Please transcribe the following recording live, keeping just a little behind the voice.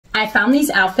I found these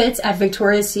outfits at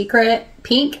Victoria's Secret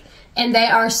pink, and they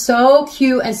are so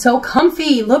cute and so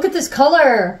comfy. Look at this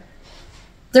color.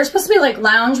 They're supposed to be like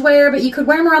loungewear, but you could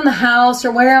wear them around the house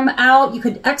or wear them out. You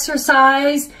could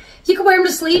exercise. You could wear them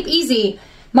to sleep easy.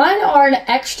 Mine are an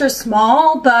extra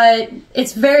small, but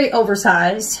it's very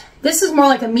oversized. This is more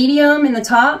like a medium in the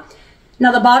top.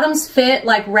 Now the bottoms fit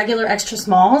like regular extra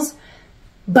smalls,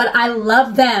 but I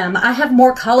love them. I have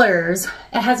more colors.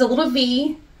 It has a little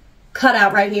V cut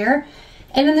out right here.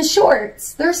 And then the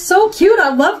shorts, they're so cute.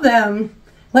 I love them.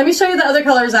 Let me show you the other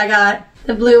colors I got.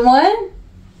 The blue one.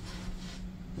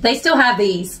 They still have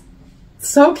these.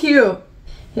 So cute.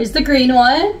 Here's the green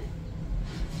one.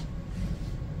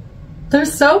 They're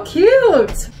so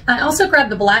cute. I also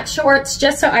grabbed the black shorts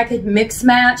just so I could mix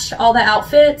match all the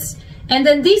outfits. And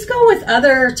then these go with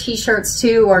other t-shirts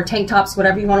too, or tank tops,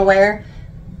 whatever you want to wear.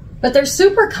 But they're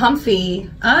super comfy.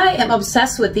 I am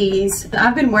obsessed with these.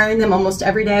 I've been wearing them almost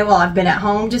every day while I've been at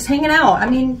home, just hanging out. I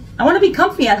mean, I want to be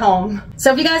comfy at home.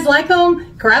 So if you guys like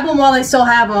them, grab them while they still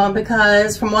have them,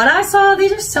 because from what I saw,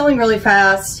 these are selling really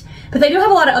fast. But they do have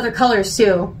a lot of other colors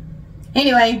too.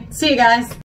 Anyway, see you guys.